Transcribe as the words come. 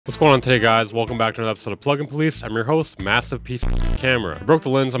What's going on today, guys? Welcome back to another episode of Plug-in Police. I'm your host, Massive Piece of Camera. I broke the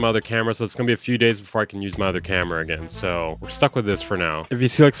lens on my other camera, so it's gonna be a few days before I can use my other camera again. So we're stuck with this for now. If you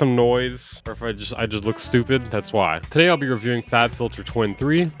see like some noise, or if I just look stupid, that's why. Today I'll be reviewing FabFilter Twin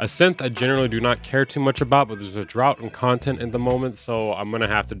 3, a synth I generally do not care too much about, but there's a drought in content at the moment, so I'm gonna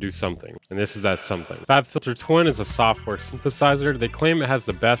have to do something. And this is that something. FabFilter Twin is a software synthesizer. They claim it has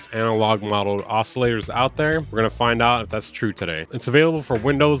the best analog modeled oscillators out there. We're gonna find out if that's true today. It's available for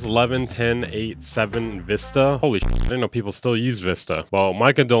Windows 11, 10, 8, 7, Vista. Holy shit, I didn't know people still use Vista. Well,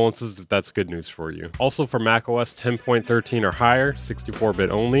 my condolences if that's good news for you. Also for macOS 10.13 or higher, 64-bit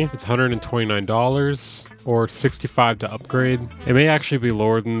only. It's $129 or $65 to upgrade. It may actually be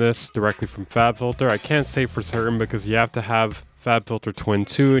lower than this directly from FabFilter. I can't say for certain because you have to have FabFilter Twin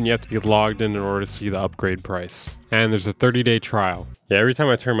 2 and you have to be logged in order to see the upgrade price. And there's a 30-day trial. Yeah, every time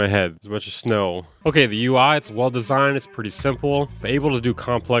I turn my head, there's a bunch of snow. Okay, the UI, it's well designed, it's pretty simple, but able to do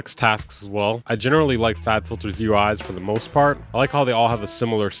complex tasks as well. I generally like FabFilter's UIs for the most part. I like how they all have a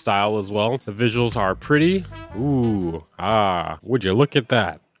similar style as well. The visuals are pretty. Ooh, would you look at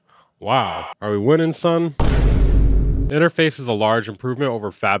that? Wow, are we winning, son? The interface is a large improvement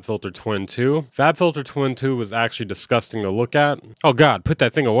over FabFilter Twin 2. FabFilter Twin 2 was actually disgusting to look at. Oh god, put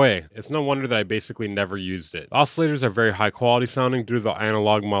that thing away. It's no wonder that I basically never used it. The oscillators are very high quality sounding due to the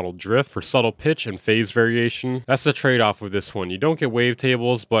analog model drift for subtle pitch and phase variation. That's the trade-off with this one. You don't get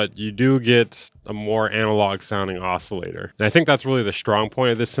wavetables, but you do get a more analog sounding oscillator. And I think that's really the strong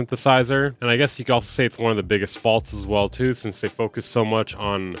point of this synthesizer. And I guess you could also say it's one of the biggest faults as well too, since they focus so much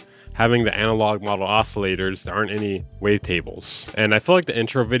on having the analog model oscillators. There aren't any wavetables. And I feel like the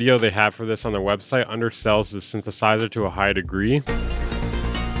intro video they have for this on their website undersells the synthesizer to a high degree.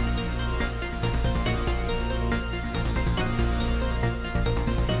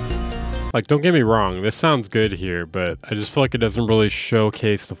 Like, don't get me wrong, this sounds good here, but I just feel like it doesn't really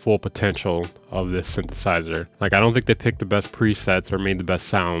showcase the full potential of this synthesizer. Like, I don't think they picked the best presets or made the best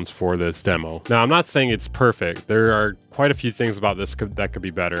sounds for this demo. Now, I'm not saying it's perfect. There are quite a few things about this that could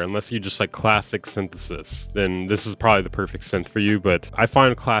be better. Unless you just like classic synthesis, then this is probably the perfect synth for you, but I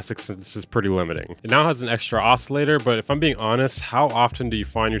find classic synthesis pretty limiting. It now has an extra oscillator, but if I'm being honest, how often do you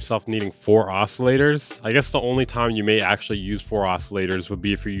find yourself needing 4 oscillators? I guess the only time you may actually use 4 oscillators would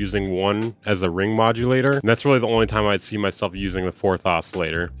be if you're using one as a ring modulator, and that's really the only time I'd see myself using the 4th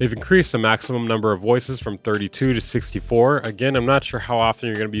oscillator. They've increased the maximum number of voices from 32 to 64. Again, I'm not sure how often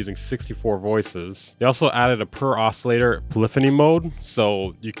you're going to be using 64 voices. They also added a per oscillator polyphony mode,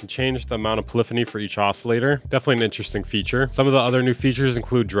 so you can change the amount of polyphony for each oscillator. Definitely an interesting feature. Some of the other new features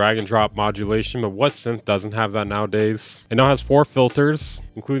include drag and drop modulation, but what synth doesn't have that nowadays? It now has 4 filters,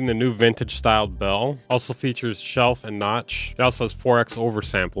 including the new vintage styled bell. Also features shelf and notch. It also has 4x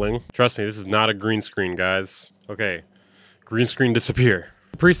oversampling. Trust me, this is not a green screen, guys. Okay, green screen disappear.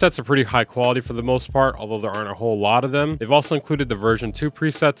 The presets are pretty high quality for the most part, although there aren't a whole lot of them. They've also included the version 2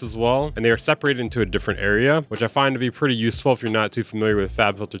 presets as well, and they are separated into a different area, which I find to be pretty useful if you're not too familiar with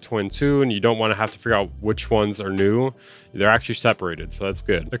FabFilter Twin 2 and you don't want to have to figure out which ones are new. They're actually separated, so that's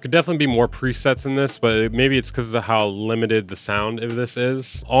good. There could definitely be more presets in this, but maybe it's because of how limited the sound of this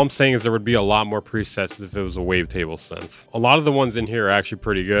is. All I'm saying is there would be a lot more presets if it was a wavetable synth. A lot of the ones in here are actually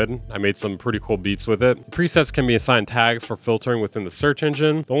pretty good. I made some pretty cool beats with it. The presets can be assigned tags for filtering within the search engine.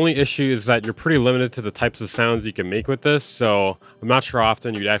 The only issue is that you're pretty limited to the types of sounds you can make with this, so I'm not sure how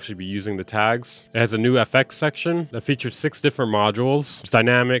often you'd actually be using the tags. It has a new FX section that features 6 different modules. There's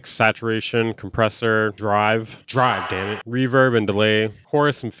dynamic, saturation, compressor, drive, damn it, reverb and delay,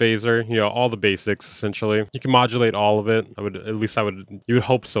 chorus and phaser, you know, all the basics essentially. You can modulate all of it. You would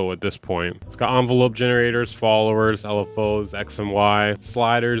hope so at this point. It's got envelope generators, followers, LFOs, X and Y,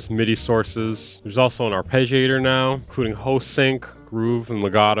 sliders, MIDI sources. There's also an arpeggiator now, including host sync, groove and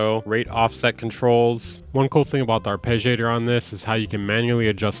legato, rate offset controls. One cool thing about the arpeggiator on this is how you can manually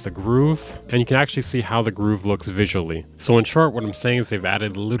adjust the groove, and you can actually see how the groove looks visually. So in short, what I'm saying is they've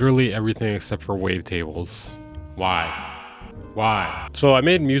added literally everything except for wavetables. Why? So I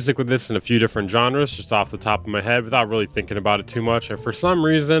made music with this in a few different genres just off the top of my head without really thinking about it too much, and for some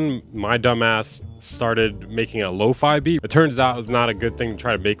reason my dumbass started making a lo-fi beat. It turns out it's not a good thing to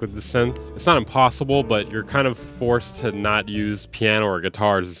try to make with the synth. It's not impossible, but you're kind of forced to not use piano or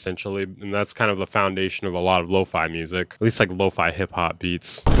guitars essentially, and that's kind of the foundation of a lot of lo-fi music, at least like lo-fi hip-hop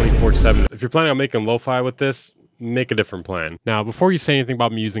beats 24/7. If you're planning on making lo-fi with this, make a different plan. Now, before you say anything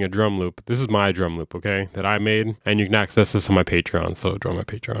about me using a drum loop, this is my drum loop, okay, that I made, and you can access this on my Patreon, so join my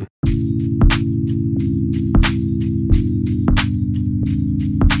Patreon.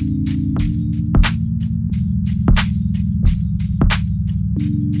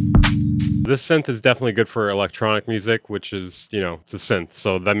 this synth is definitely good for electronic music, which is, you know, it's a synth,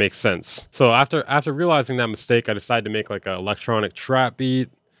 so that makes sense. So after realizing that mistake, I decided to make like an electronic trap beat.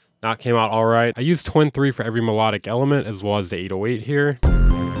 That came out all right. I used Twin 3 for every melodic element, as well as the 808 here.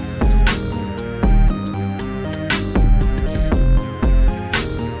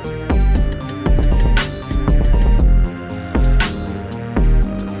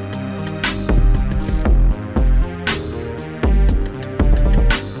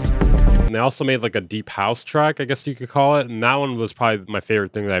 And they also made like a deep house track, I guess you could call it. And that one was probably my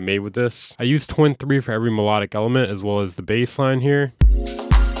favorite thing that I made with this. I used Twin 3 for every melodic element, as well as the bass line here.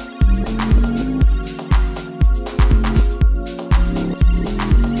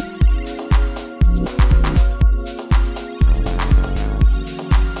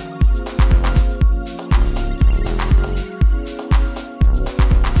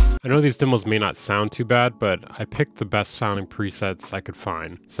 I know these demos may not sound too bad, but I picked the best sounding presets I could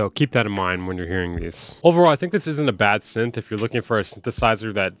find. So keep that in mind when you're hearing these. Overall, I think this isn't a bad synth if you're looking for a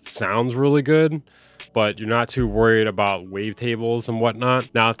synthesizer that sounds really good, but you're not too worried about wavetables and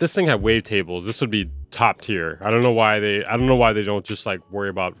whatnot. Now, if this thing had wavetables, this would be top tier. I don't know why they don't just like worry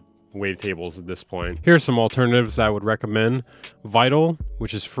about wavetables at this point. Here are some alternatives I would recommend. Vital,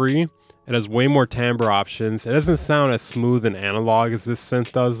 which is free. It has way more timbre options. It doesn't sound as smooth and analog as this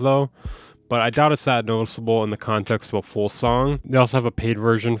synth does though, but I doubt it's that noticeable in the context of a full song. They also have a paid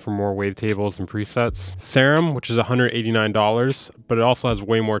version for more wavetables and presets. Serum, which is $189, but it also has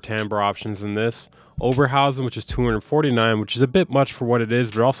way more timbre options than this. Oberhausen, which is $249, which is a bit much for what it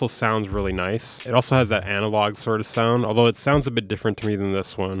is, but it also sounds really nice. It also has that analog sort of sound, although it sounds a bit different to me than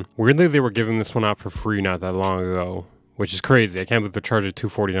this one. Weirdly, they were giving this one out for free not that long ago, which is crazy. I can't believe they're charging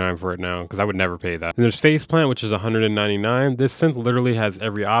 $249 for it now, because I would never pay that. And there's Faceplant, which is $199. This synth literally has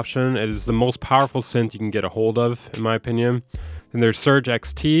every option. It is the most powerful synth you can get a hold of, in my opinion. Then there's Surge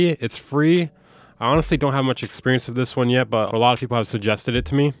XT. It's free. I honestly don't have much experience with this one yet, but a lot of people have suggested it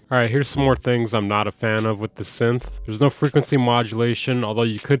to me. All right, here's some more things I'm not a fan of with the synth. There's no frequency modulation, although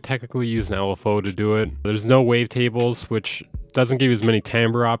you could technically use an LFO to do it. There's no wavetables, which doesn't give you as many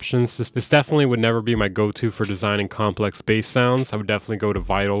timbre options. This definitely would never be my go-to for designing complex bass sounds. I would definitely go to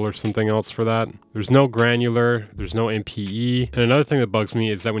Vital or something else for that. There's no granular, there's no MPE. And another thing that bugs me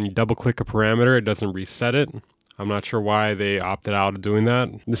is that when you double click a parameter, it doesn't reset it. I'm not sure why they opted out of doing that.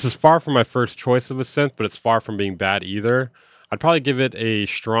 This is far from my first choice of a synth, but it's far from being bad either. I'd probably give it a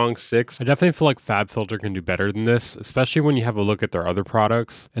strong 6. I definitely feel like FabFilter can do better than this, especially when you have a look at their other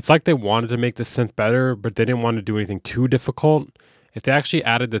products. It's like they wanted to make the synth better, but they didn't want to do anything too difficult. If they actually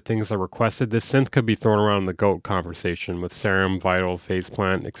added the things I requested, this synth could be thrown around in the GOAT conversation with Serum, Vital,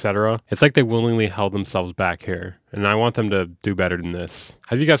 Faceplant, etc. It's like they willingly held themselves back here, and I want them to do better than this.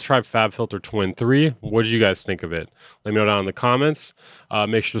 Have you guys tried FabFilter Twin 3? What did you guys think of it? Let me know down in the comments.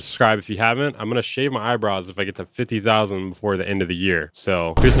 Make sure to subscribe if you haven't. I'm going to shave my eyebrows if I get to 50,000 before the end of the year.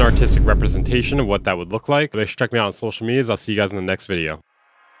 So here's an artistic representation of what that would look like. Make sure to check me out on social medias. I'll see you guys in the next video.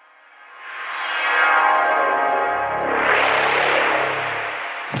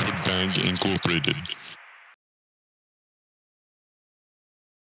 Band Incorporated.